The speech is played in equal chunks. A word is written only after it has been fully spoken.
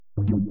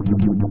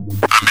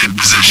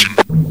Position.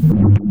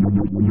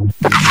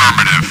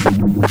 Affirmative.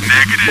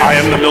 Negative. I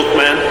am the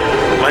milkman.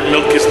 My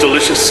milk is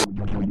delicious.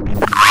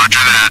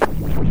 Roger that.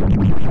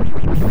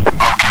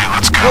 Okay,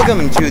 let's go.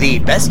 Welcome to the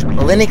Best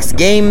Linux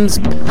Games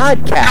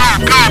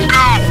Podcast.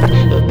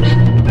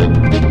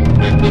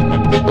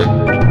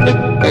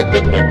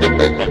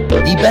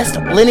 The best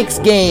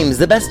Linux games,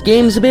 the best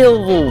games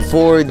available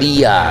for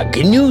the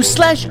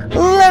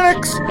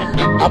GNU/Linux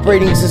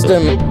operating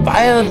system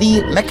via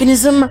the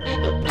mechanism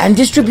and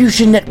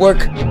distribution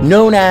network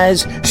known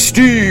as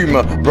Steam,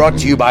 brought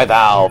to you by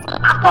Valve.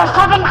 After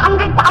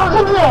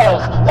 700,000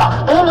 years, yes,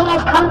 gaming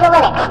has come to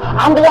Linux,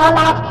 and beyond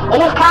that, it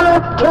has come to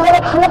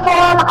Linux in the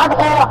form of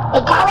an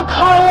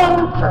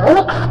egalitarian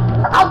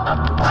Linux-like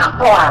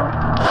platform,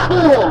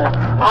 Steam,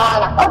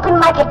 an open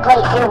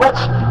marketplace in which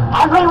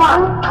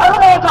everyone, total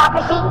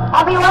meritocracy,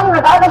 everyone,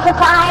 regardless of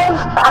size,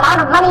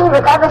 amount of money,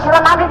 regardless of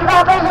amount of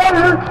developers,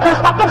 and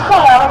prospective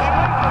sales,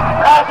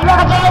 if you have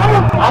a game,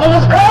 and it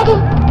is good,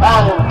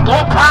 then give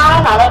it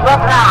time, and it will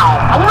thrive,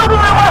 and you will be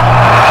rewarded.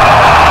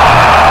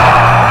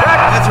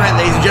 That's right,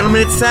 ladies and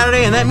gentlemen, it's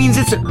Saturday, and that means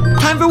it's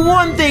time for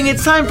one thing.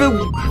 It's time for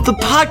the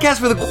podcast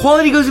where the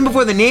quality goes in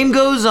before the name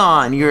goes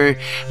on. You're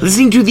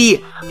listening to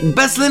the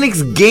Best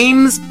Linux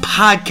Games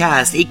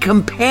Podcast, a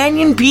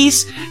companion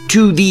piece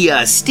to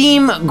the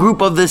Steam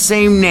group of the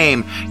same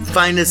name.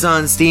 Find us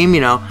on Steam,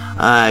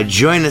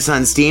 join us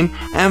on Steam,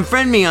 and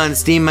friend me on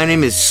Steam. My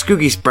name is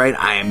Skooky Sprite.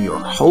 I am your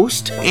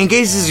host. In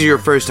case this is your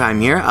first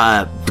time here,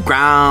 the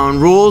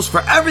ground rules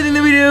for everything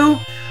that we do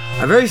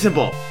are very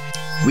simple.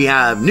 We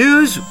have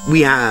news,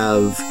 we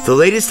have the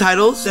latest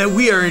titles that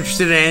we are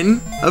interested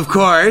in, of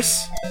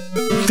course,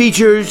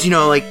 features,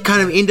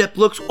 kind of in-depth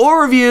looks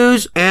or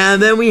reviews,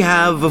 and then we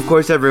have, of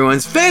course,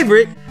 everyone's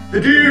favorite,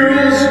 the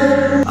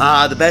deals!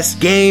 The best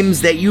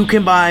games that you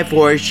can buy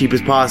for as cheap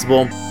as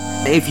possible.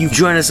 If you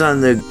join us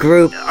on the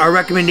group, our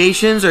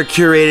recommendations are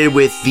curated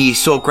with the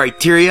sole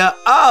criteria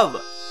of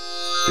it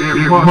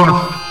must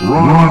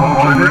run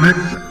on Linux,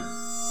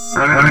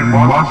 and it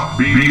must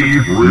be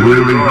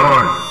really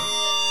good.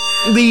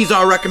 These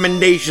are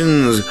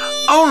recommendations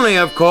only,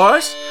 of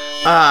course,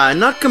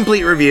 not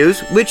complete reviews,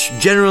 which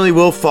generally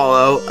will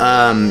follow,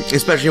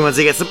 especially once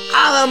they get some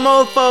other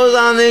mofos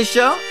on this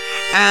show.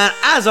 And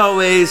as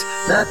always,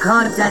 the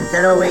content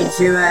that awaits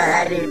you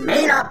ahead, it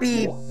may not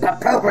be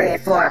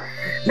appropriate for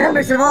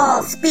members of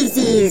all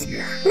species,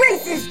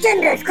 races,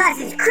 genders,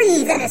 classes,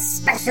 creeds, and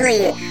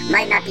especially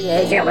might not be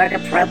age or work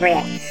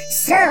appropriate.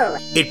 So,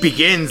 it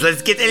begins.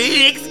 Let's get the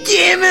Linux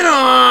gaming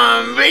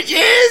on,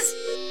 bitches!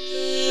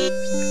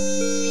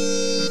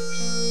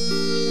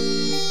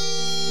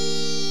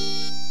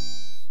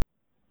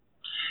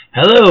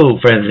 Hello,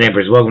 friends and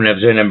neighbors. Welcome to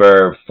episode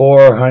number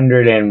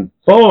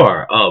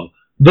 404 of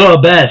the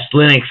Best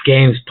Linux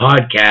Games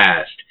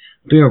Podcast.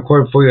 Being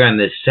recorded for you on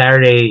this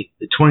Saturday,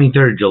 the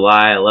 23rd of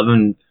July,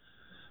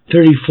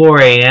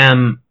 11:34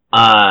 a.m.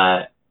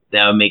 That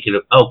would make it...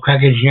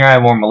 Crack Engineer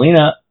Ivor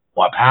Molina,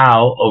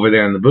 Wapow, over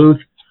there in the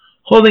booth,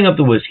 holding up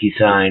the whiskey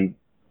sign.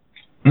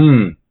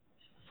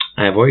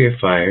 Ivor, you're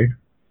fired.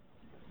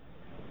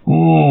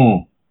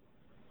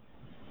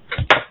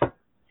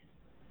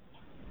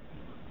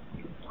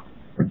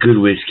 Good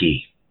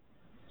whiskey.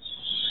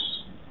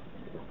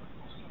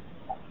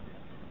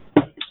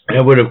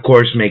 That would, of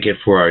course, make it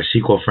for our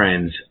sequel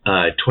friends,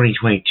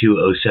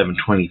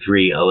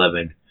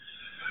 2022-07-23-11,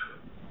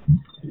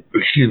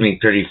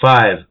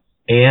 35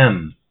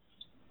 a.m.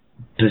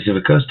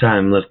 Pacific Coast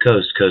time, left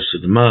coast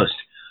with the most.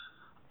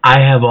 I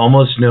have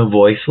almost no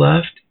voice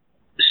left,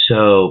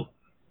 so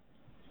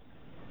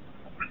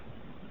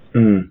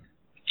we're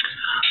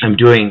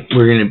going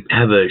to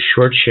have a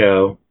short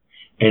show.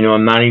 I know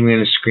I'm not even going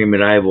to scream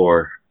at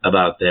Ivor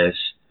about this.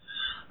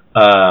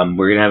 We're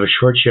going to have a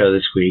short show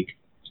this week,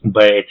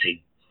 but it's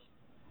a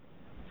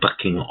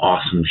fucking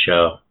awesome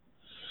show.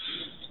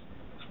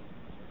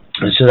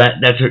 And so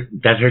that's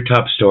our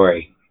top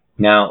story.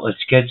 Now,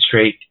 let's get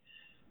straight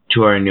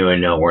to our new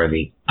and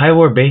noteworthy.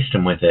 Ivor based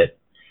him with it.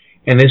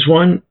 And this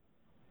one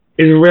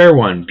is a rare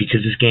one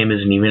because this game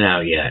isn't even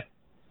out yet.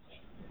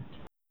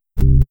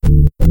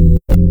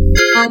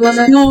 I was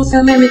a North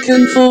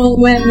American fall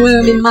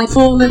webworm in my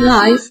former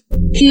life.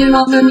 Here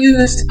are the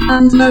newest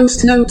and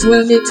most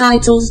noteworthy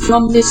titles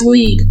from this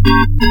week.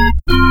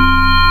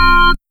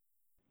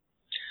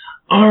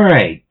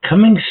 Alright,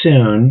 coming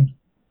soon.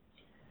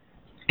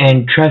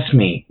 And trust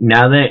me,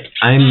 now that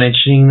I'm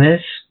mentioning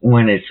this,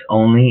 when it's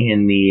only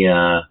in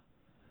the,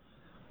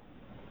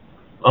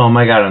 oh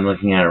my god, I'm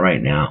looking at it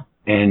right now.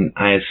 And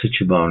I have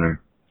such a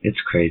boner. It's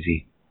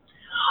crazy.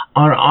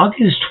 On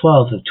August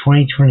 12th of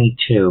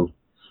 2022,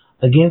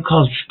 a game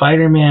called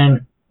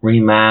Spider-Man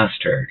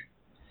Remastered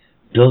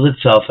billed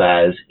itself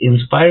as, in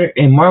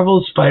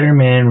Marvel's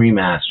Spider-Man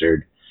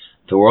Remastered,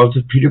 the worlds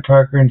of Peter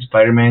Parker and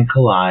Spider-Man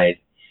collide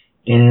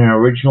in an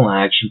original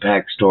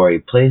action-packed story.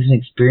 Plays an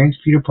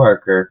experienced Peter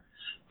Parker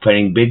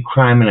fighting big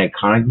crime and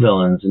iconic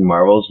villains in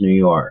Marvel's New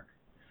York.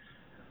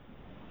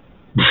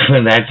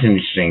 That's an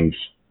interesting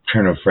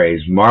turn of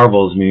phrase.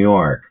 Marvel's New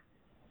York.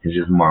 As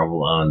if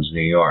Marvel owns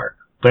New York.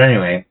 But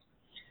anyway,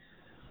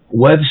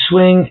 web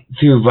swing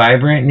through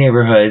vibrant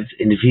neighborhoods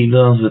and defeat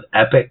villains with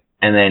epic,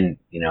 and then,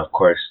 of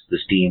course, the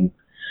Steam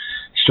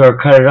store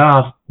cut it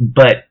off.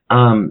 But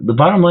the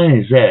bottom line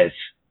is this.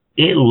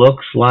 It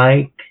looks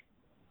like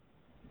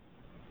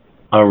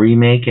a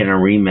remake and a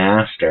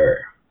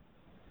remaster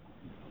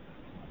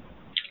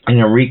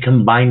and a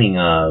recombining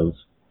of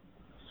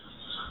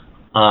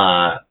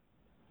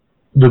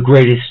the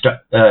greatest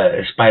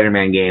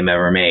Spider-Man game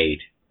ever made,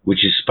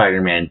 which is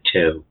Spider-Man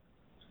 2.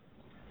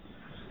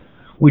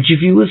 Which,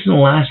 if you listen to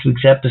last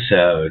week's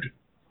episode,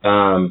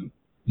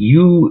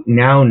 you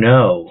now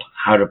know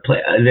how to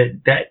play.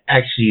 That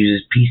actually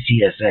uses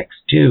PCSX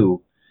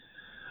 2.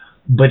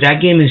 But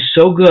that game is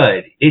so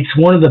good. It's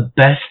one of the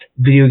best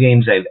video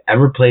games I've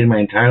ever played in my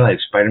entire life,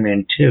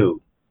 Spider-Man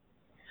 2.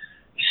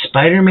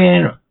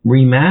 Spider-Man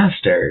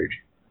Remastered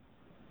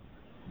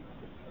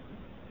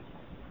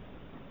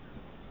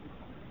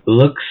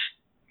looks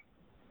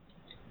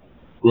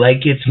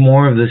like it's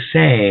more of the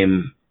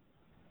same.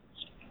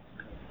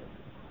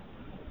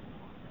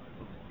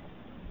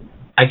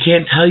 I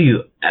can't tell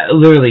you.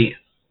 Literally,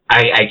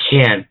 I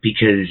can't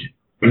because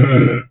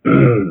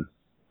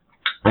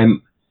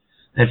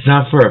that's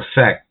not for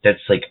effect. That's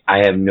like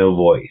I have no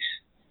voice.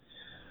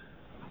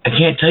 I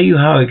can't tell you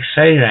how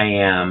excited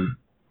I am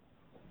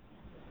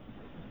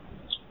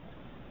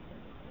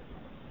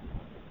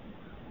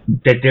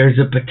that there's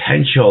a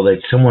potential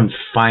that someone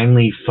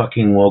finally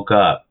fucking woke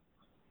up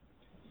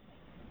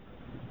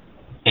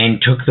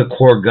and took the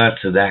core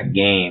guts of that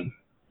game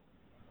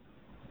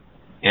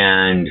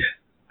and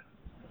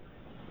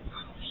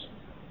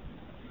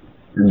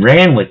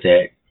ran with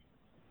it.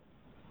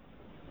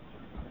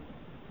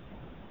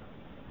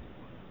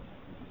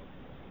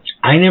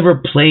 I never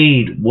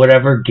played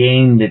whatever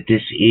game that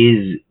this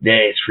is that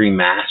it's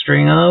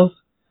remastering of,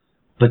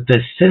 but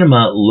the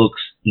cinema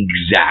looks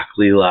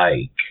exactly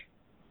like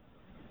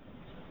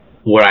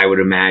what I would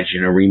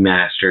imagine a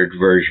remastered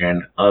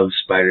version of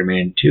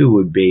Spider-Man 2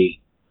 would be.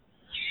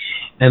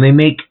 And they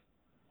make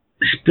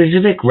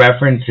specific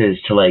references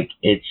to, like,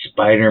 it's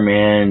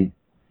Spider-Man,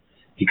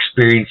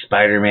 experienced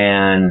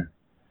Spider-Man,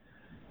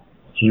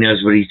 he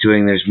knows what he's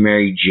doing, there's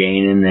Mary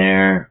Jane in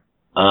there.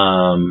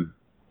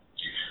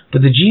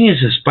 But the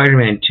genius of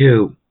Spider-Man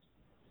 2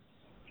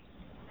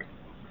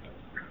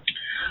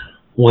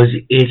 was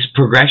its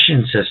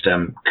progression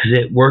system, because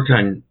it worked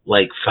on,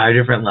 like, 5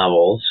 different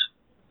levels.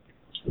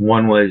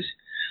 One was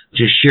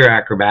just sheer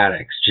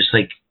acrobatics, just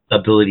like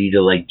ability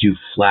to like do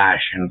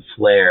flash and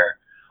flare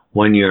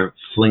when you're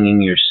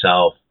flinging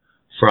yourself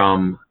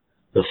from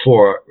the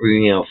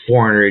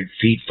 400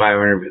 feet,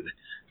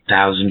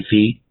 500,000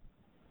 feet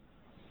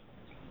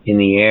in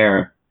the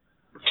air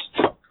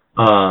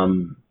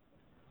to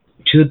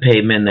the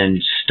pavement, and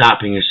then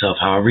stopping yourself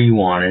however you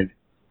wanted.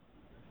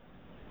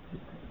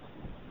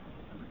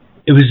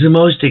 It was the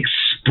most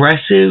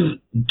expressive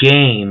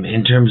game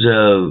in terms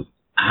of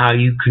how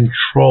you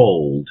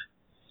controlled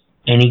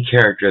any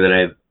character that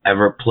I've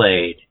ever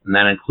played, and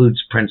that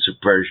includes Prince of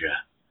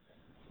Persia.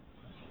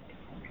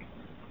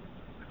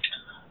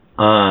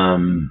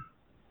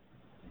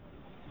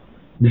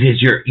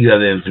 Because you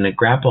have infinite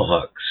grapple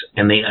hooks,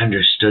 and they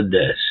understood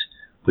this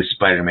with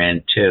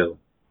Spider-Man 2.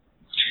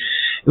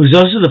 It was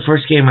also the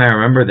first game I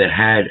remember that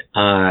had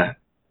a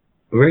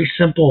very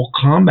simple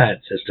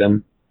combat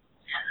system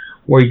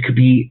where you could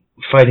be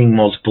fighting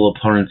multiple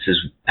opponents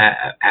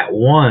at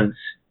once.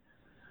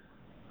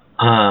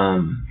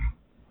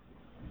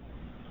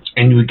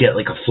 And you would get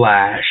like a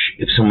flash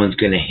if someone's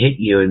going to hit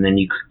you, and then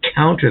you could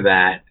counter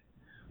that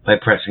by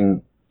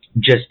pressing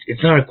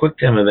it's not a quick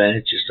time event,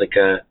 it's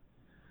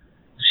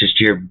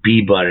just your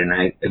B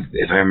button,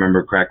 if I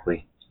remember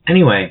correctly.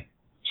 Anyway,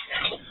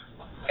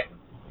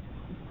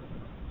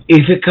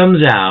 if it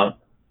comes out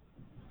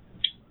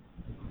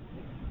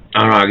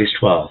on August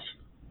 12th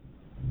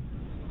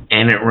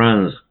and it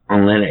runs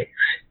on Linux,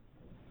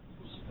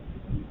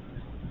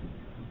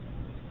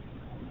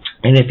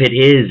 and if it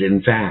is,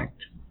 in fact,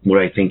 what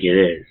I think it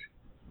is,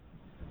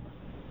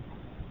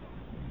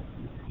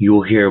 you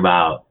will hear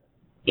about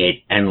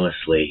it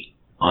endlessly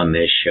on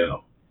this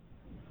show.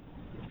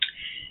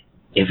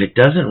 If it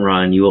doesn't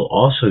run, you will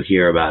also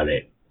hear about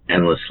it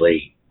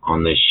endlessly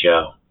on this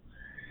show.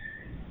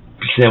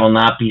 Because I will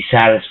not be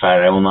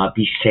satisfied. I will not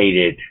be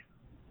sated.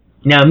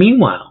 Now,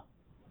 meanwhile,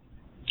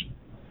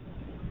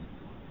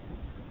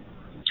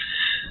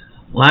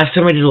 last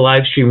time I did a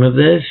live stream of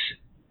this,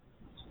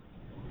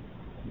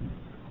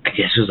 I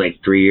guess it was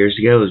like 3 years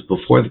ago. It was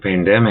before the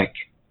pandemic.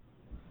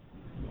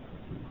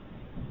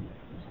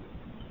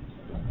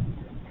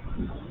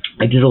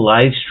 I did a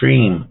live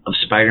stream of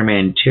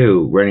Spider-Man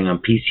 2 running on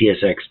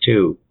PCSX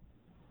 2.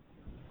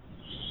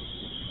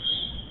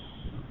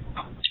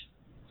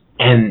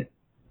 And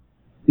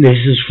this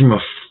is from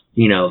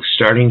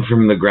starting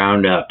from the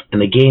ground up. And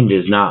the game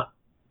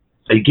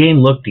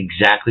looked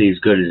exactly as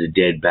good as it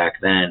did back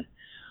then.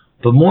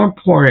 But more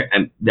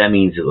important, that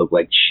means it looked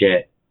like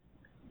shit.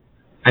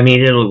 I mean,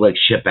 it didn't look like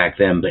shit back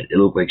then, but it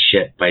looked like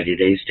shit by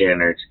today's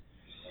standards.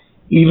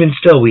 Even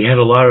still, we had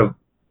a lot of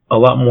a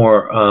lot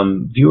more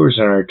viewers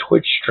on our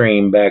Twitch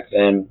stream back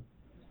then.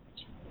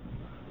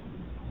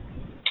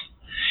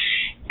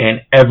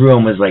 And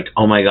everyone was like,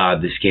 oh my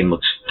god, this game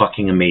looks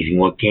fucking amazing.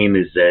 What game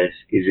is this?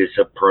 Is this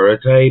a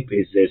prototype?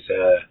 Is this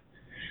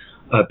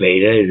a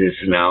beta? Is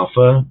this an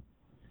alpha?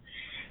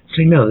 It's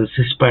like, no, this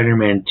is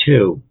Spider-Man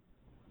 2.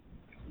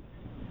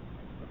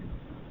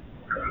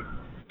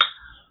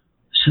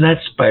 So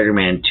that's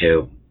Spider-Man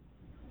 2.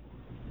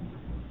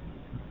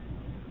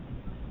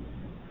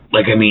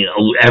 Like, I mean,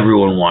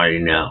 everyone wanted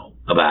to know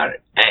about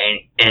it.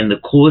 And the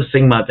coolest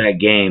thing about that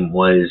game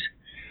was,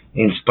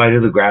 in spite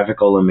of the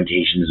graphical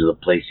limitations of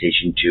the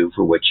PlayStation 2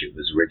 for which it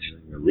was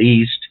originally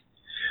released,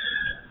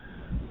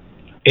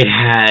 it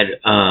had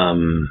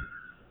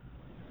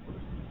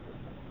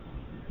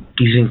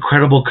these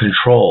incredible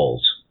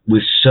controls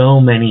with so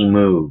many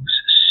moves,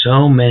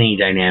 so many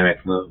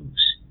dynamic moves.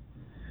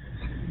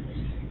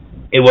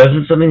 It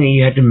wasn't something that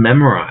you had to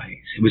memorize.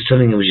 It was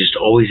something that was just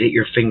always at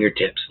your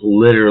fingertips.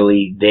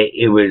 Literally,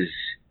 it was,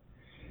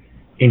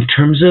 in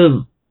terms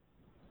of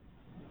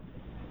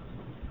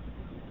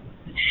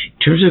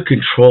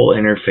control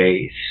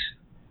interface,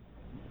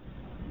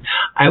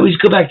 I always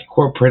go back to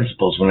core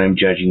principles when I'm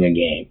judging a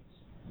game.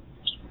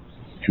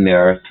 And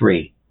there are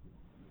 3.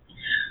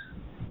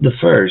 The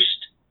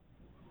first,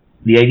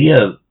 the idea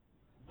of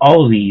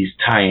all of these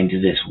tie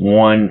into this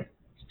one,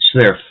 so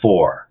there are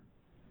 4.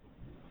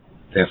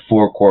 There are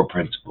 4 core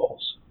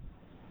principles.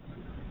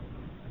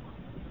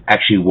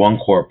 Actually, 1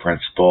 core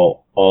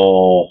principle,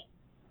 all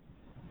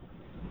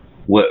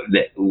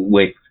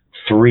with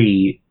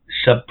 3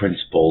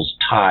 sub-principles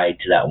tied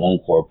to that 1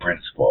 core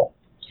principle.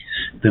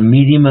 The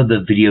medium of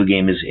the video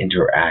game is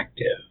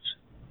interactive.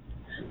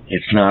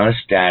 It's not a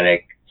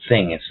static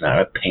thing. It's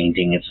not a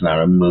painting. It's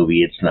not a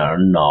movie. It's not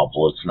a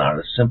novel. It's not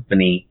a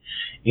symphony.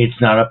 It's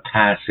not a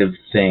passive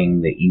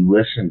thing that you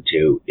listen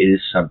to. It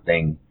is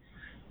something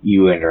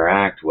you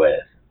interact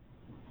with.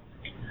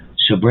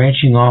 So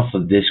branching off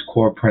of this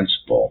core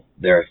principle,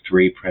 there are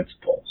 3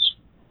 principles.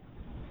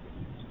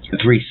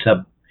 3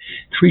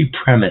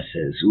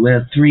 premises. We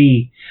have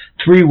three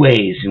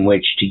ways in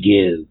which to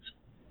give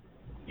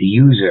the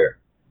user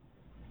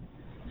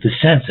the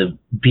sense of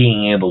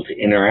being able to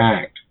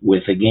interact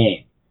with a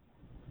game.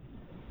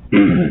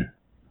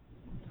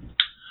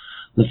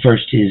 The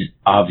first is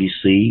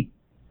obviously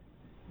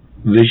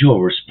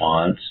visual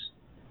response.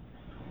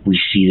 We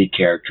see the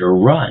character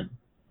run.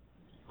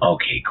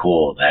 Okay,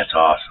 cool, that's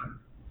awesome.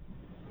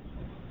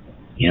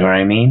 You know what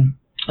I mean?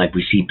 Like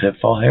we see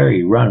Pitfall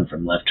Harry run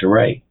from left to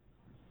right.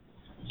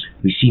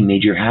 We see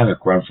Major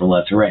Havoc run from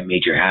left to right.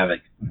 Major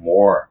Havoc,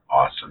 more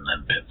awesome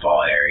than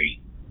Pitfall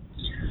Harry.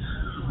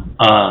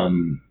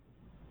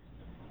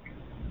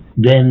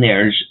 Then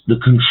there's the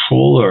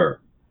controller,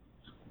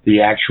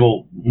 the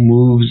actual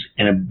moves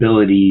and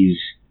abilities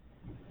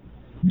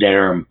that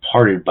are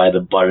imparted by the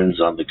buttons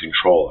on the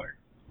controller.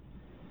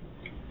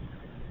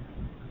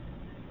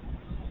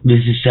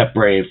 This is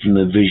separated from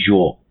the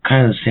visual,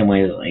 kind of the same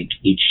way that like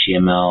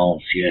HTML,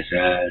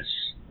 CSS,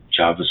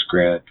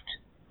 JavaScript,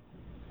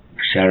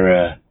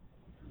 etc.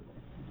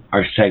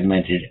 are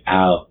segmented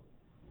out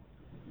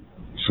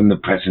from the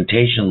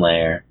presentation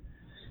layer.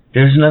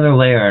 There's another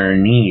layer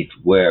underneath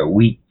where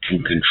we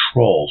can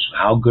control. So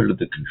how good are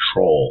the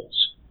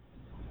controls?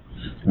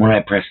 When I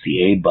press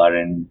the A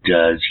button,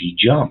 does he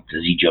jump?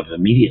 Does he jump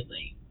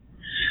immediately?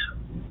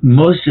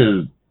 Most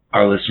of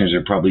our listeners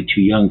are probably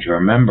too young to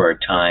remember a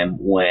time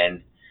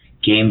when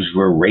games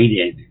were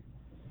rated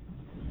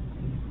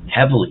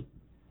heavily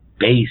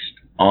based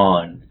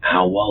on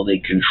how well they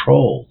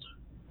controlled.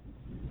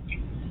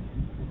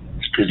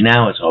 Because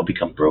now it's all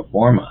become pro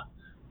forma,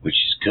 which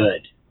is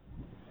good.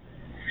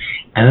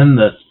 And then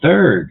the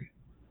third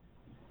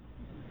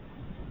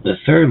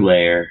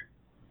layer,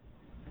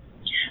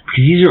 because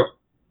these are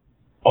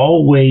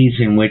all ways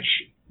in which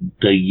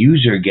the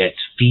user gets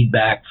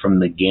feedback from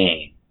the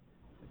game.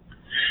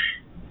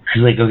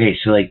 Because like, okay,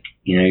 so like,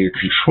 you know, your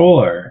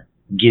controller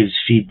gives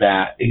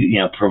feedback, you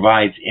know,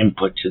 provides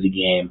input to the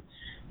game.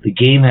 The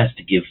game has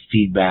to give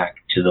feedback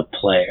to the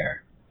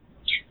player.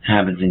 It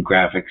happens in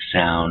graphics,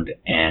 sound,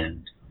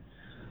 and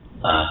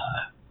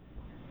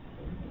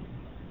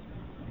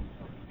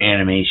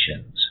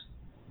animations,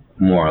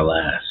 more or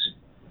less.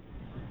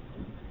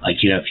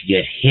 Like, you know, if you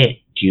get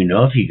hit, do you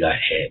know if you got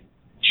hit?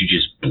 Do you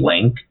just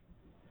blink?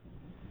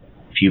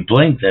 If you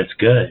blink, that's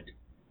good.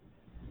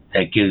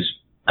 That gives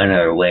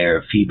another layer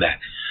of feedback.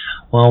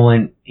 Well,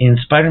 when in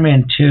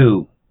Spider-Man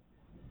 2,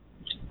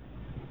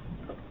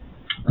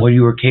 what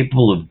you were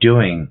capable of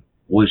doing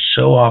was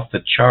so off the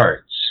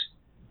charts,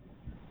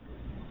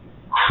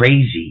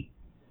 crazy,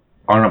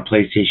 on a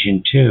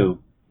PlayStation 2.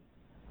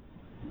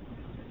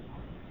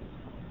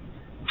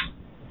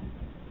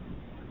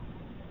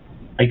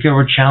 Like, there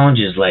were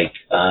challenges like,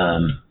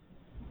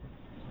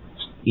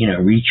 you know,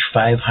 reach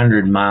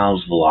 500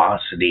 miles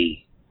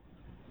velocity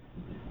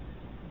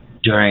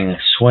during a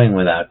swing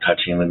without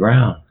touching the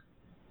ground.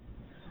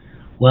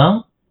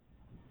 Well,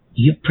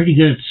 you're pretty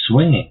good at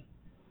swinging.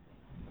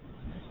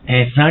 And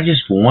it's not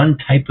just one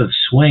type of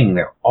swing.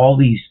 There are all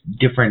these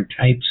different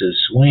types of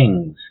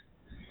swings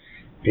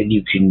that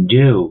you can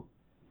do.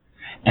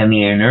 And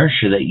the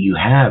inertia that you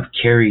have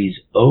carries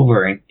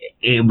over. And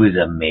it was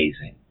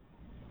amazing.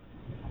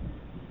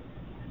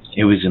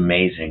 It was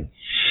amazing.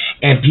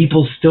 And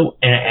people still,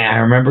 and I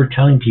remember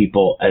telling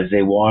people as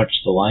they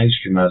watched the live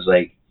stream, I was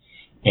like,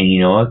 and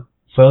you know what,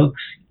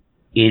 folks?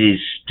 It is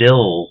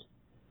still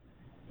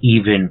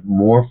even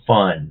more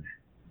fun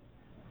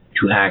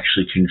to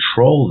actually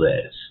control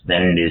this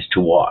than it is to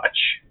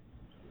watch.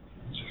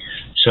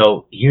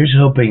 So here's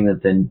hoping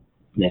that this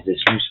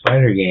new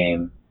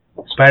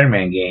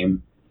Spider-Man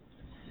game,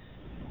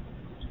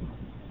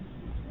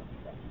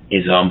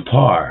 is on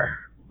par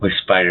with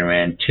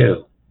Spider-Man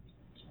 2.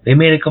 They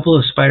made a couple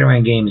of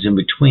Spider-Man games in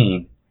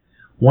between,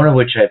 one of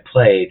which I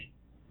played.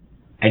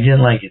 I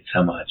didn't like it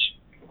so much.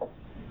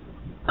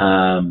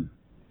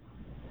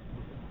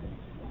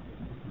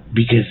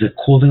 Because the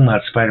cool thing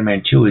about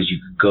Spider-Man 2 is you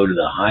could go to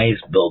the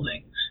highest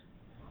buildings,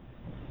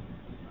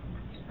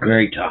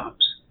 very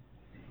tops,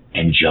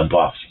 and jump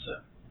off of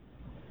them.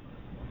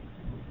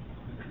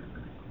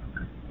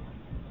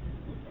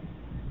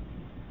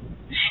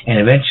 And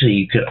eventually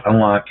you could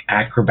unlock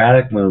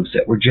acrobatic moves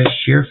that were just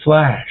sheer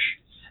flash.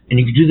 And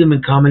you could do them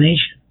in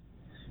combination.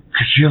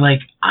 Because you're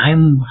like,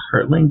 I'm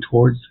hurtling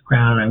towards the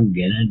ground, I'm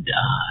gonna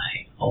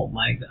die. Oh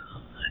my god.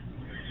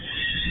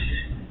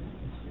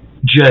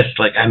 Just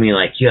like, I mean,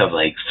 like, you have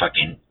like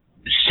fucking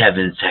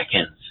 7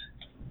 seconds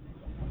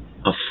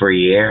of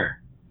free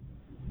air.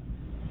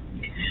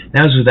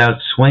 That was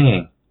without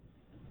swinging.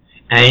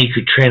 And you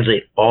could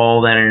translate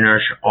all that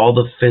inertia, all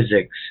the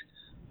physics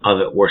of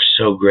it were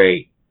so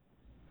great.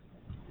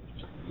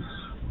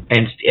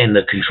 And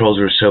the controls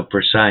were so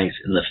precise,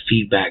 and the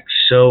feedback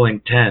so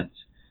intense.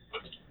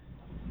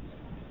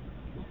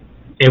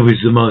 It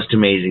was the most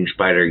amazing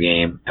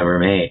Spider-Man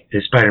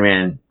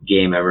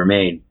game ever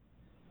made.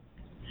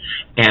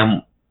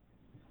 And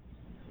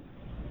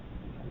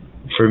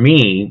for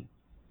me,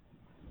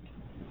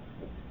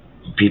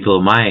 people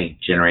of my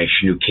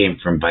generation who came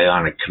from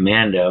Bionic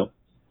Commando,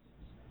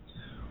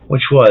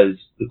 which was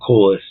the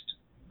coolest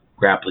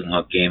grappling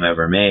hook game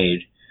ever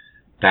made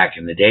back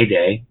in the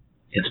day,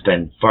 it's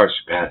been far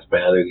surpassed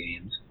by other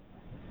games.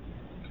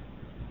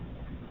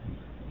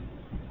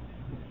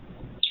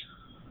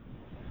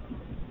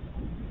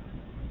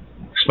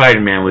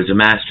 Spider-Man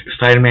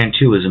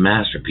 2 was a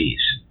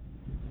masterpiece.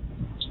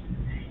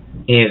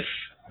 If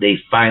they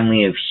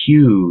finally have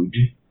hewed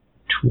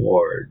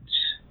towards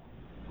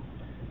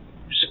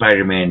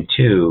Spider-Man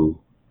 2,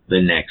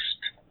 the next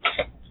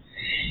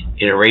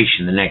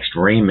iteration, the next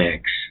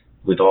remix,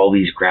 with all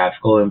these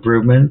graphical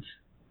improvements,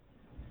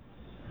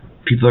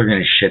 people are going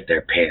to shit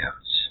their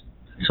pants.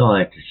 That's all I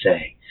have to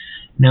say.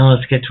 Now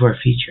let's get to our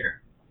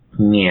feature.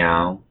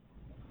 Meow.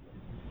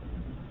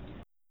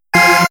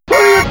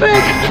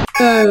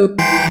 Oh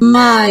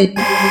my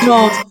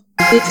god.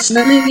 It's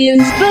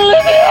Bolivians.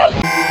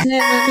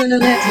 Never gonna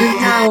let you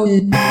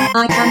down.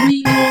 I can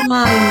read your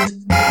mind.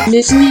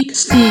 This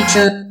week's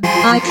feature.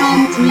 I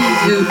can't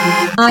read you.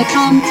 I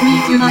can't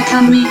read you. I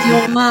can read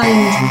your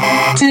mind.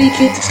 Take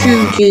it,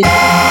 Kooky.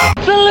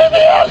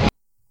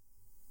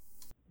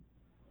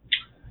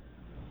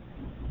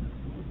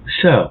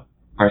 So,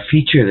 our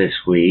feature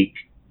this week,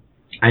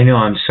 I know,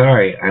 I'm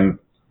sorry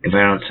if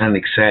I don't sound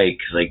excited,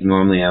 because like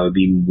normally I would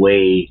be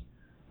way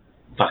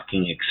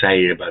fucking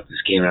excited about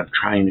this game, and I'm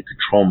trying to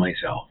control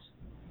myself.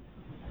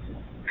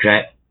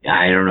 Cause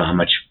I don't know how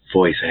much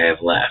voice I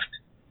have left.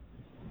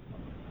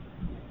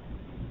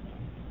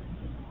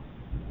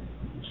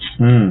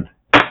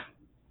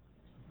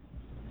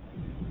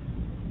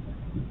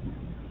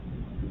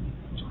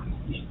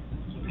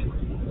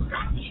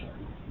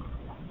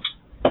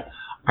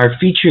 Our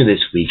feature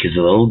this week is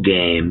a little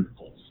game,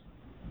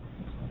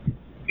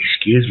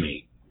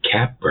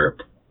 cat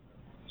burp,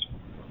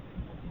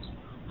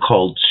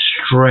 called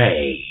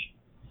Stray,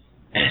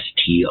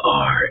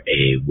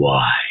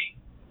 S-T-R-A-Y.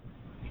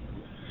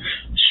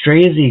 Stray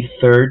is a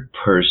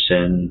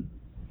third-person,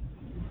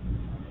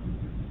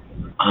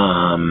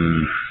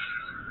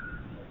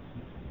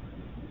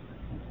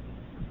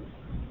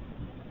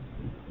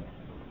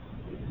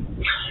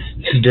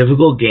 it's a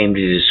difficult game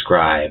to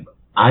describe.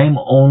 I'm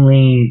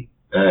only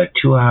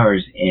 2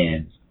 hours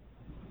in.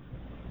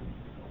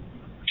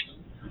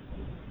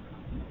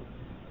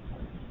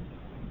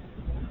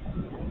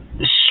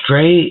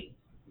 Stray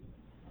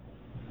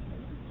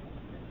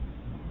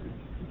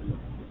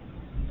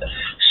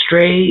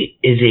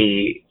is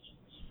a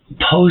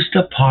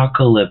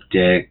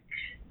post-apocalyptic,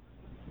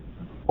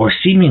 or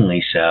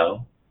seemingly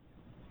so,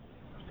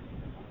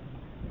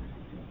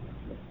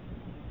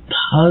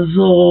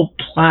 puzzle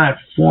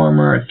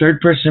platformer,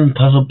 third-person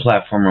puzzle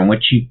platformer in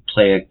which you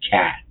play a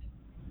cat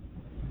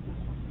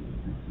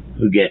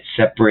who gets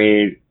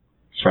separated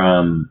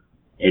from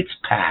its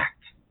pack.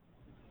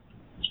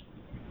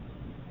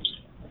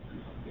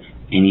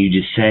 And you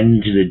descend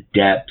into the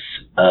depths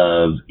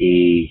of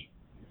a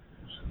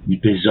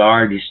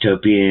bizarre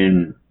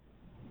dystopian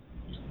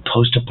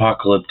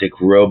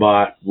post-apocalyptic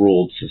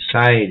robot-ruled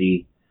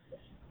society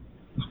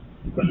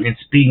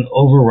It's being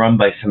overrun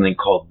by something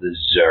called the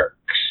Zerks.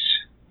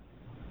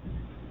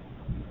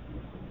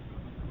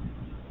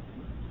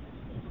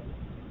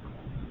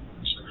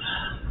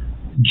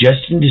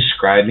 Just in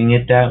describing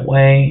it that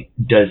way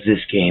does this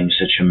game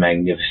such a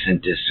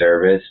magnificent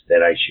disservice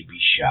that I should be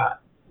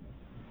shot.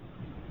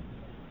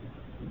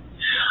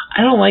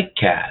 I don't like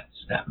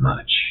cats that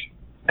much.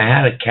 I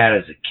had a cat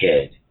as a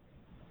kid.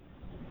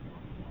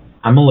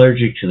 I'm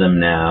allergic to them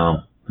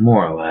now,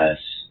 more or less.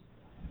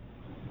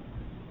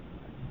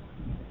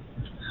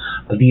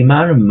 But the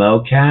amount of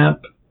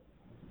mocap,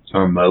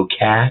 or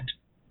mocat,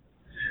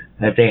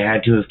 that they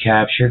had to have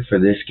captured for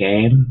this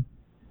game,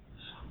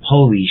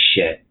 holy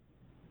shit.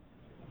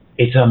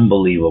 It's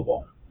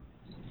unbelievable.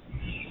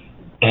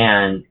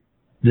 And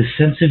the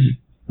sense of,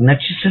 not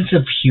just sense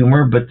of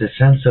humor, but the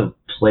sense of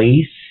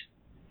place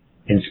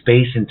and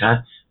space and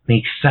time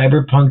makes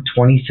Cyberpunk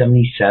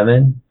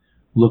 2077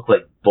 look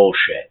like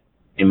bullshit,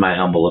 in my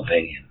humble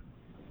opinion.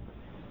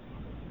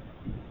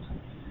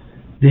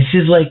 This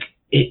is like,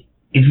 if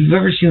you've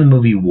ever seen the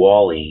movie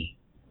WALL-E,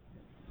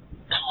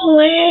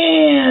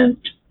 plant.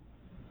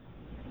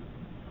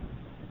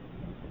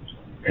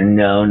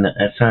 No,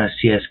 that's not a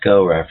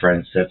CSGO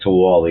reference. That's a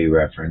WALL-E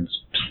reference.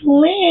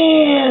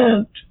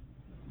 Plant.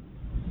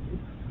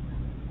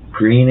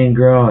 Green and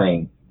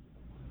growing.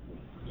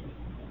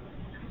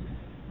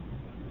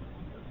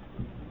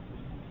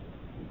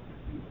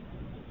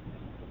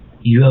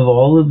 You have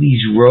all of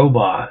these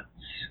robots.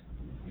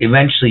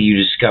 Eventually you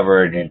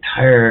discover an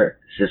entire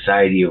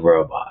society of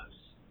robots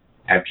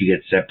after you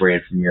get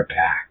separated from your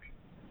pack.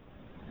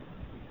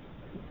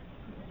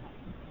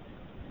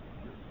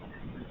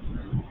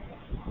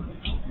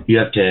 You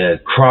have to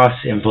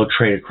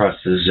infiltrate across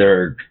the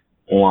Zerg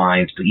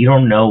lines, but you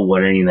don't know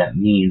what any of that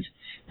means.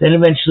 Then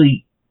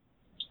eventually,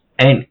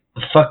 and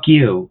fuck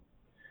you,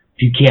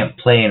 if you can't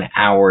play an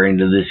hour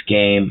into this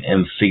game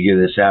and figure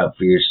this out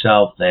for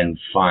yourself, then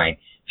fine.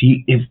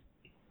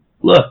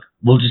 Look,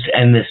 we'll just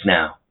end this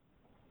now.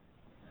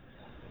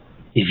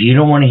 If you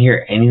don't want to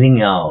hear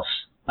anything else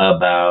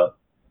about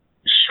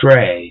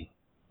Stray,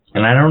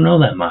 and I don't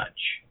know that much,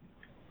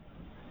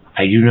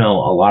 I do know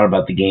a lot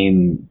about the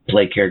game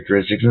play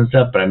characteristics and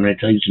stuff, but I'm going to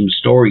tell you some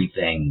story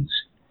things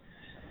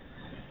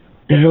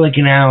that are like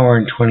an hour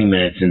and 20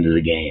 minutes into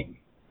the game.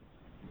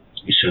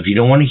 So if you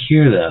don't want to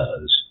hear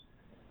those,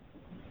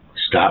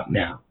 stop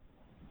now.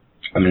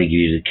 I'm going to give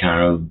you the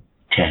count of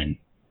 10.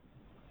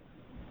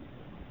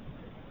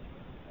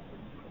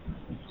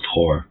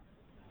 4,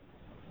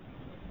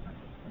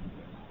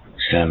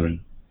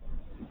 7,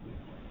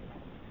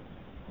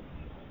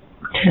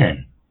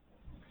 10.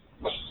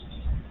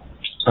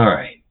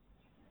 Alright.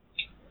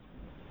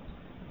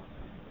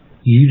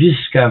 You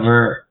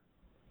discover,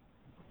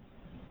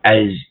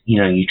 as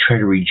you try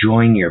to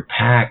rejoin your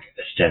pack,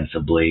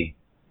 ostensibly,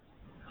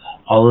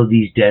 all of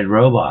these dead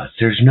robots.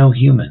 There's no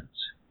humans.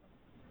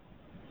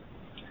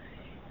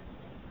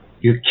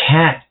 Your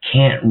cat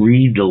can't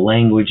read the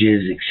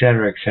languages,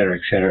 etc., etc.,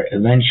 etc.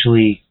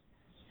 Eventually,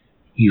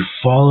 you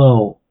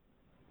follow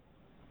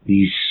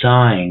these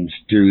signs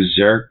through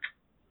Zerk,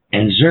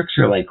 and Zerks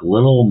are like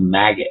little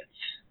maggots.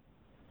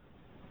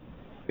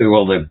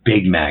 Well, they're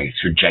big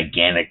maggots, or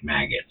gigantic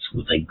maggots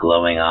with like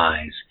glowing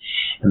eyes,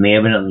 and they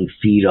evidently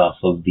feed off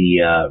of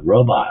the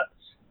robots.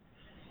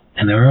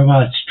 And the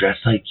robots dress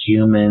like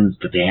humans,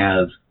 but they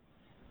have.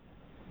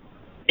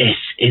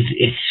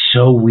 It's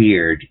so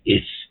weird.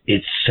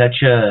 It's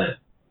such a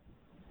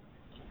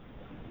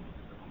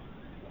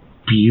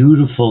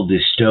beautiful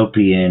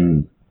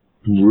dystopian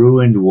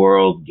ruined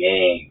world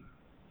game.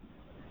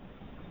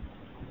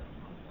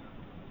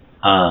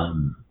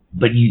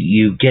 But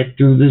you get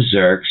through the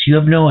Zerks. You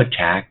have no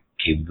attack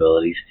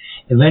capabilities.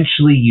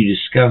 Eventually, you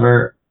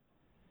discover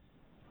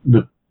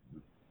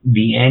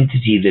the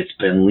entity that's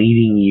been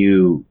leading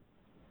you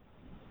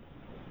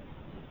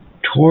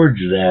towards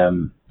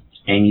them,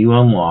 and you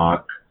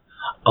unlock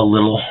a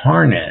little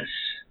harness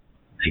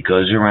that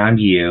goes around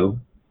you.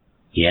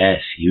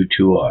 Yes, you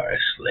too are a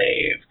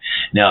slave.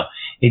 No,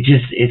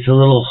 it's a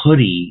little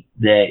hoodie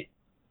that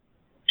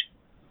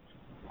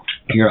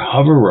your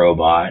hover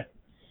robot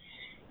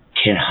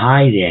can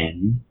hide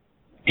in,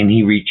 and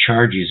he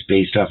recharges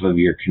based off of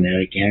your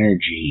kinetic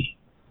energy.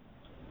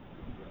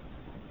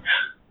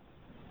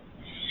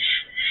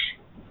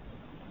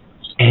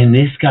 And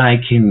this guy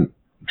can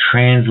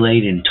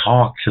translate and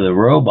talk to the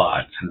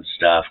robots and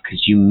stuff,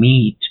 because you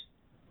meet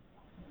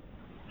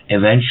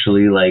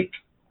eventually like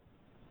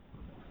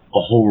a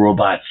whole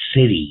robot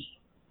city,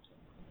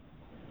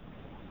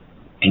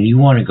 and you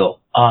want to go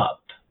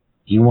up.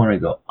 You want to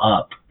go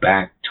up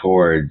back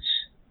towards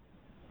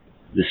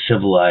the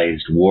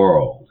civilized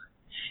world.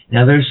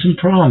 Now, there's some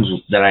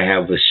problems that I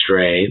have with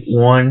Stray.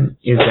 One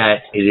is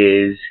that it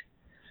is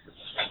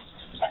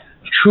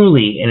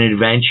truly an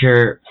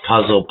adventure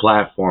puzzle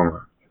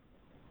platformer.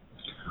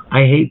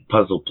 I hate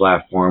puzzle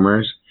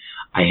platformers.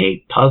 I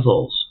hate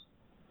puzzles.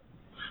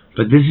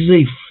 But this is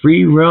a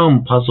free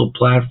roam puzzle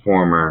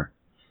platformer,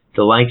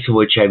 the likes of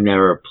which I've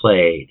never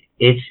played.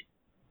 It's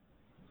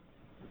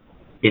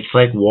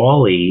like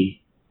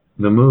WALL-E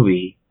the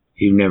movie,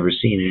 if you've never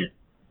seen it,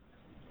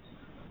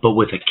 but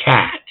with a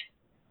cat.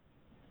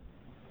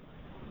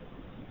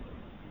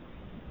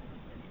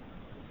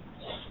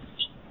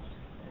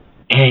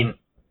 And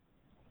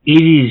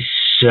it's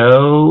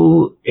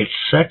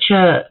such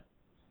a,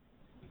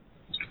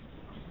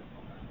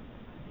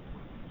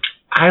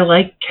 I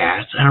like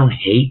cats. I don't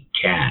hate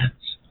cats.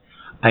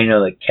 I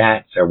know that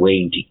cats are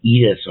waiting to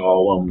eat us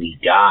all when we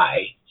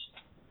die.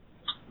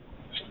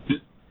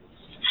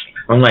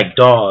 Unlike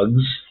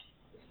dogs,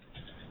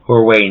 who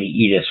are waiting to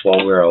eat us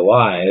while we're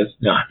alive.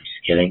 No, I'm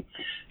just kidding.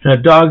 No,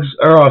 dogs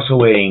are also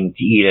waiting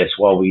to eat us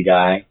while we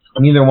die.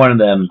 Neither one of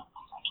them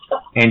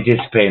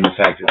anticipating the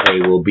fact that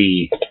they will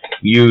be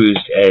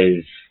used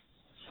as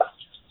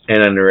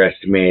an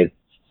underestimated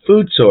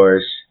food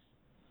source,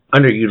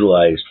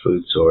 underutilized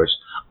food source,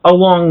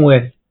 along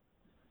with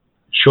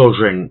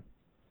children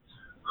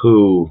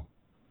who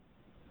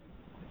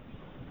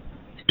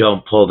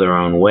don't pull their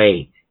own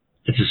weight.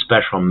 It's a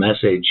special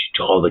message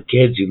to all the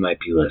kids who might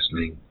be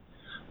listening.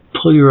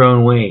 Pull your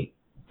own weight.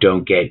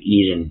 Don't get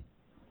eaten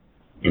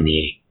in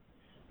the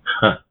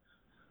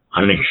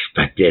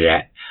unexpected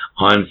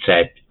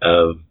onset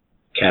of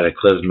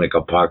cataclysmic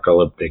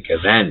apocalyptic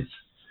events.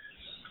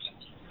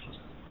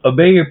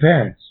 Obey your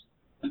parents.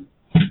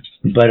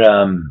 But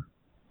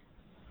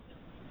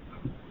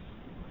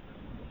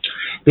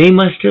they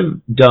must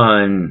have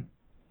done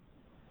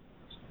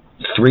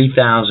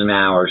 3,000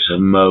 hours of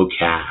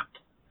mocap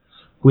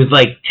with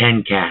like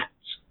 10 cats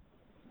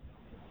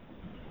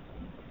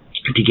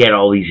to get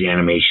all these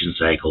animation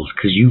cycles,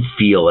 because you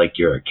feel like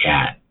you're a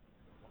cat.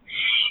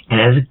 And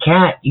as a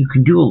cat, you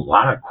can do a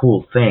lot of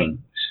cool things.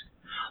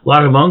 A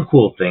lot of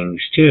uncool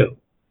things, too.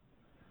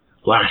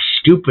 A lot of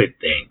stupid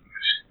things,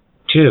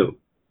 too.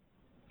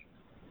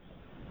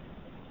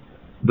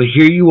 But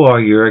here you are,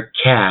 you're a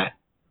cat.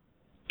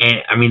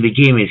 And, I mean, the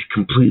game is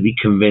completely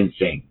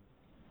convincing.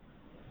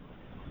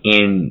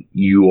 And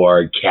you are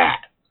a cat.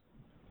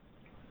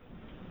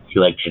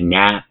 You like to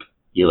nap.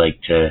 You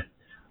like to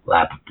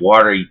lap up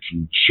water. You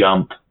can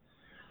jump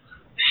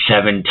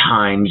 7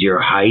 times your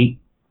height,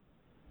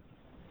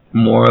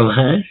 more or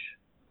less.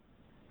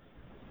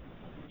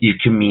 You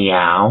can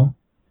meow.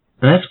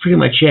 And that's pretty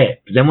much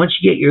it. But then once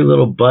you get your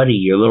little buddy,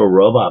 your little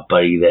robot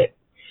buddy that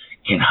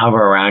can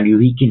hover around you,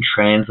 he can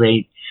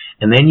translate.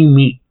 And then you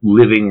meet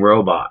living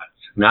robots.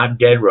 Not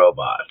dead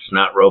robots.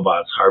 Not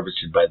robots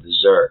harvested by the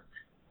Zerg.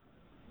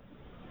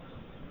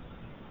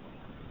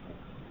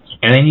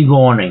 And then you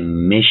go on a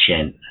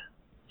mission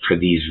for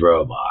these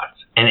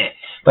robots. And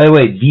by the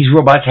way, these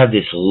robots have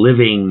this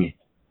living,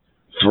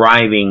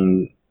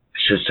 thriving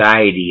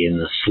society in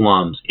the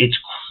slums. It's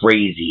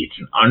crazy. It's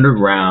an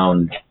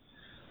underground,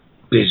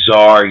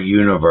 bizarre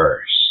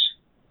universe.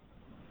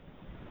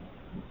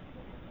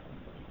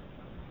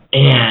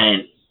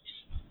 And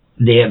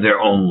they have their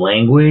own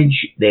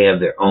language. They have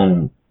their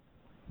own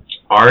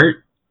art.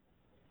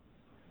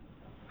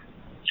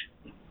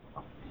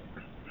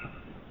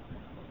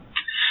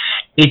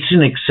 It's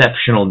an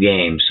exceptional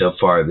game so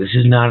far. This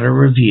is not a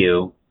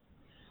review.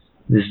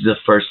 This is the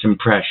first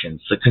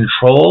impressions. The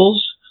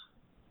controls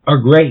are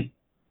great.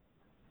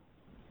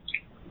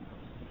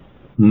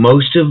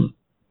 Most of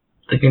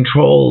the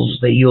controls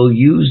that you'll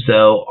use,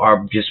 though,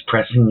 are just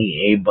pressing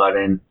the A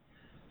button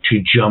to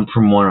jump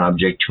from one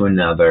object to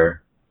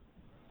another.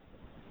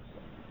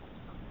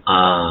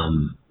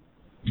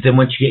 Then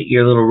once you get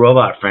your little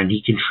robot friend,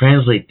 he can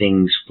translate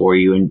things for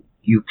you, and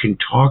you can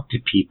talk to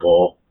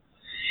people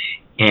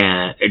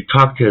and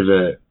talk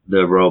to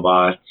the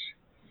robots.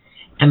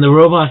 And the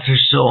robots are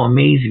so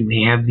amazing.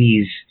 They have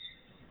these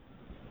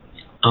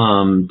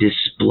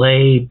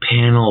display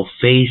panel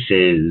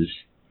faces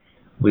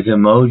with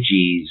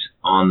emojis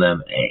on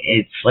them.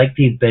 It's like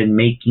they've been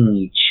making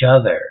each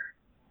other.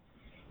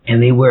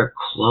 And they wear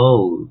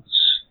clothes.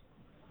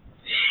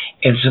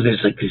 And so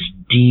there's like this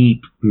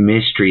deep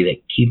mystery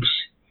that keeps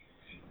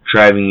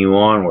driving you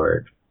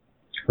onward.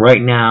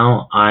 Right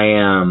now, I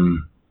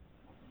am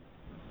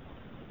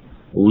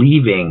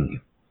leaving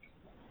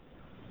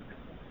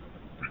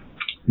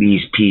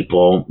these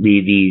people,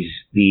 these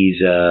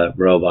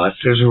robots.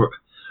 There's a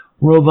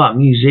robot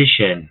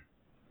musician.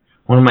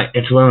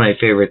 It's one of my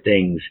favorite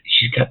things.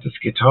 She's got this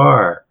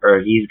guitar,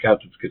 or he's got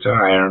this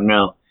guitar, I don't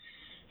know.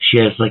 She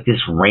has like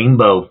this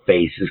rainbow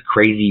face, this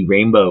crazy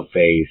rainbow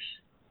face.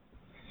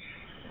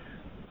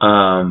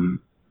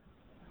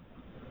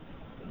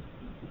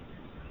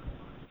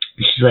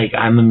 She's like,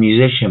 I'm a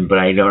musician, but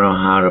I don't know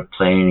how to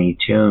play any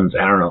tunes.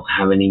 I don't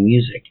have any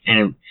music.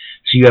 And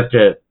so you have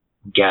to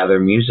gather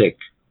music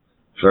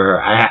for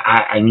her.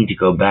 I need to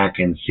go back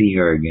and see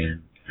her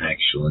again,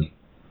 actually.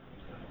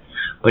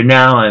 But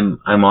now I'm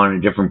on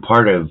a different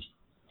part of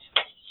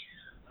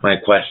my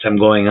quest. I'm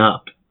going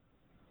up.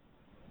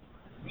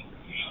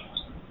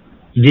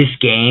 This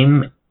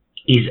game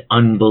is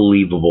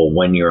unbelievable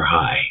when you're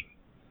high.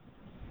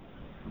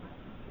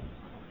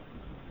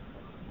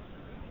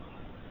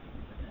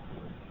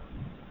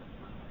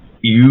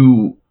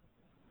 You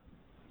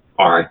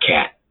are a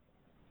cat.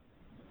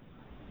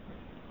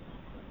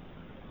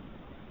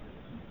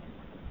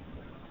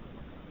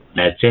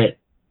 that's it.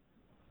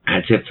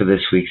 That's it for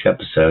this week's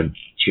episode.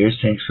 Cheers,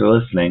 thanks for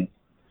listening.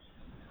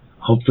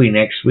 Hopefully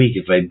next week,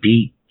 if I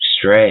beat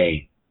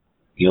Stray,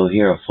 you'll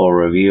hear a full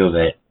review of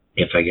it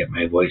if I get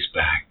my voice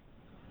back.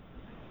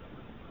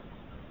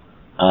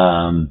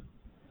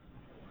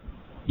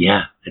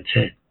 Yeah, that's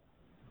it.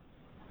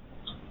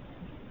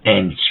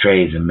 And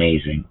Stray is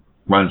amazing.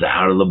 Runs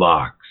out of the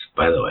box,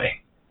 by the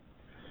way.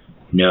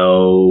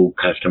 No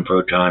custom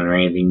Proton or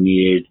anything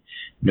needed.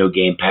 No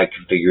gamepad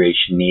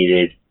configuration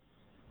needed.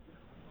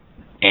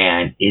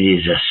 And it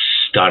is a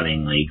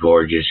stunningly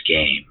gorgeous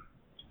game.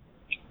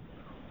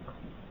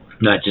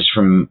 Not just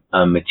from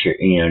a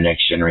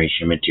next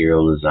generation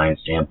material design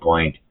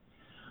standpoint,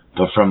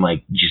 but from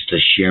like just the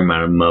sheer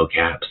amount of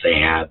mocaps they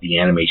have, the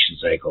animation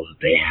cycles that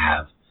they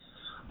have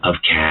of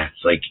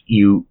cats. Like,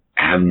 you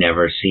have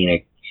never seen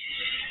it.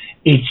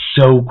 It's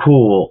so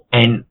cool.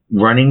 And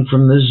running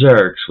from the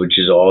Zerks, which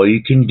is all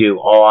I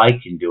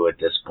can do at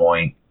this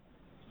point,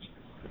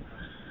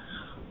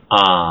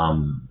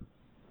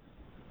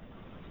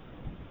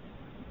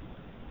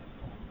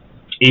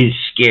 is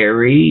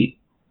scary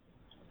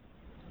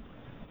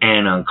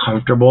and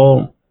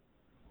uncomfortable.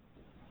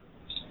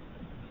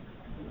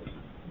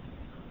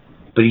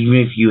 But even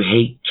if you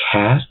hate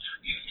cats,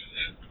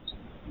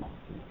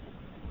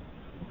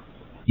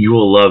 you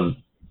will love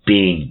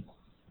being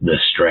the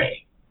Stray.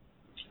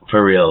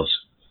 For reals.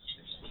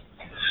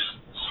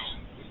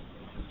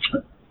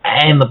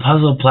 And the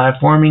puzzle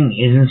platforming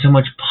isn't so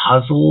much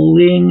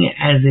puzzling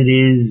as it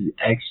is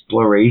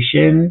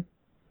exploration.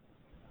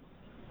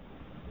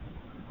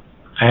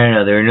 I don't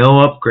know, there are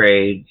no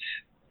upgrades.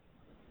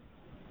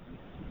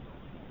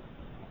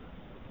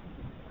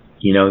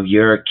 You know,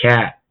 you're a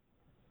cat.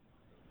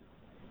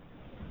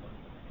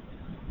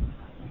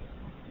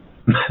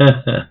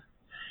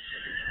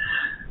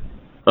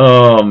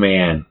 Oh,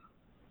 man.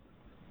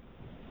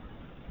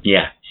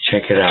 Yeah,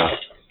 check it out.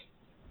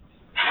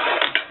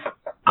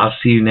 I'll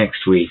see you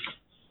next week.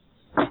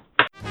 4 or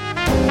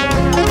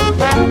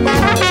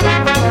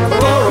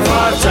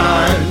 5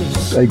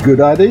 times. A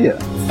good idea.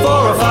 4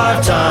 or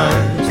 5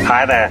 times.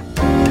 Hi there.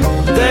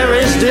 There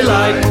is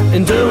delight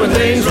in doing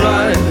things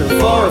right.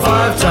 4 or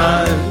 5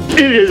 times.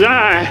 It is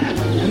I,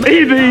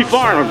 E.B.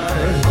 Farnham.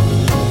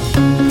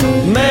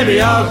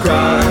 Maybe I'll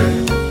cry.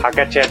 I'll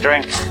get you a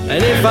drink.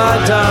 And if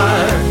I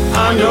die,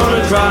 I'm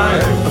gonna cry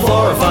 4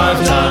 or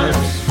 5 times.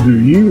 Do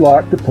you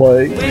like to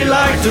play? We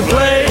like to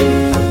play.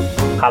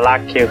 I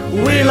like you.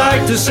 We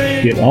like to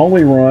sing. It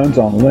only runs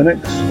on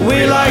Linux.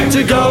 We like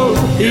to go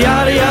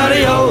yada yada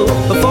yo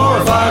 4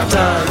 or 5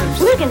 times.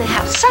 We're gonna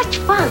have such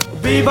fun.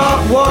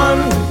 Bebop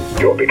 1.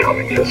 You're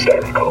becoming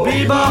hysterical.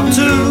 Bebop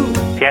 2.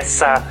 Yes,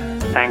 sir.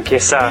 Thank you,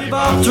 sir.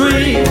 Bebop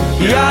 3.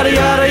 Yada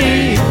yada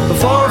e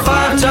 4 or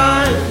 5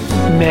 times.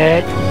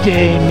 Matt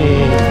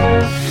Damon.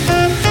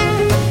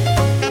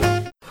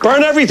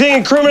 Burn everything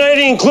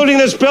incriminating, including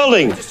this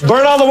building.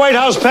 Burn all the White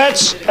House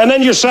pets, and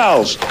then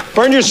yourselves.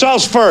 Burn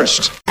yourselves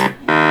first.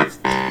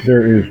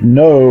 There is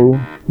no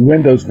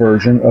Windows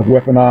version of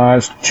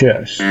weaponized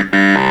chess.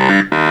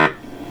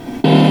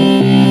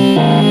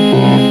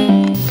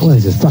 Boy,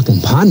 this is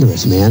fucking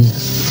ponderous, man.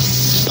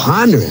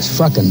 Ponderous,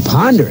 fucking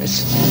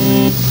ponderous.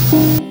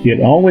 It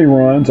only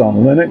runs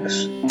on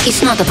Linux.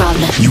 It's not a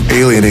problem. You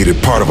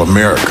alienated part of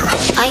America.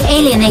 I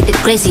alienated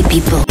crazy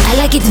people. I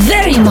like it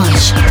very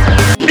much.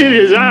 It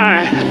is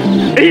I,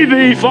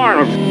 E.B.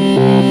 Farnham.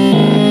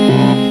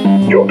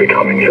 You're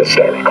becoming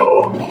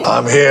hysterical.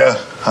 I'm here,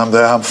 I'm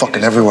there, I'm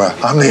fucking everywhere.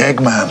 I'm the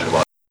Eggman.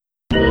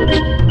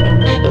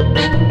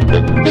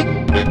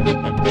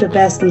 The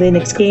Best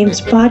Linux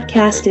Games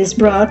podcast is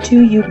brought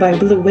to you by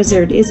Blue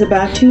Wizard is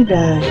About to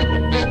Die.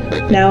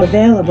 Now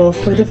available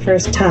for the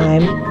first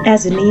time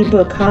as an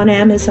ebook on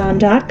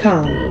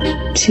Amazon.com.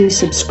 To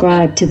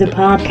subscribe to the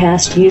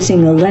podcast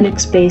using a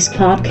Linux-based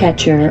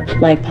podcatcher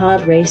like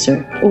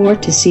Podracer, or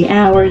to see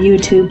our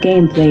YouTube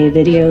gameplay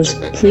videos,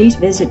 please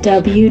visit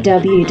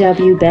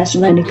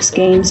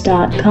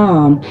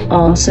www.bestlinuxgames.com.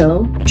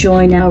 Also,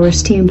 join our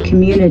Steam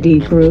community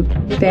group,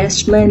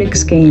 Best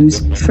Linux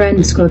Games,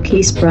 Friends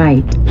Cookie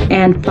Sprite,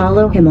 and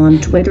follow him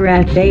on Twitter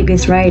at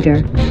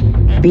VegasWriter.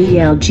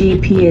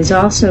 BLGP is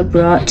also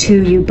brought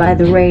to you by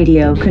the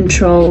Radio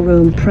Control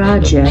Room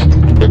Project.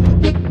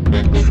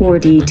 For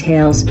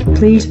details,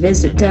 please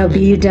visit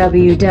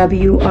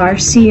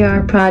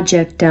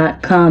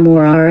www.rcrproject.com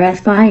or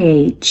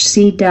rfihc.com.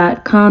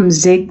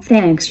 Zig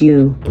thanks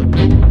you.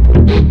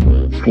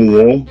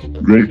 For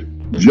great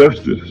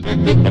justice.